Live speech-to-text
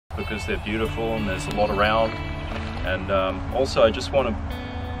because they're beautiful and there's a lot around. And also I just want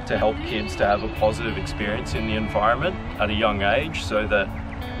to help kids to have a positive experience in the environment at a young age, so that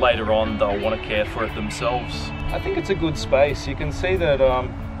later on they'll want to care for it themselves. I think it's a good space. You can see that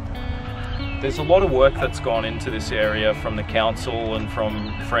there's a lot of work that's gone into this area from the council and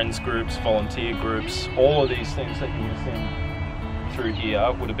from friends groups, volunteer groups. All of these things that you're seeing through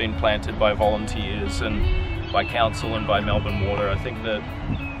here would have been planted by volunteers and by council and by Melbourne Water. I think that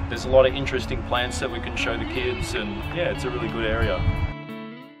there's a lot of interesting plants that we can show the kids, and yeah, it's a really good area.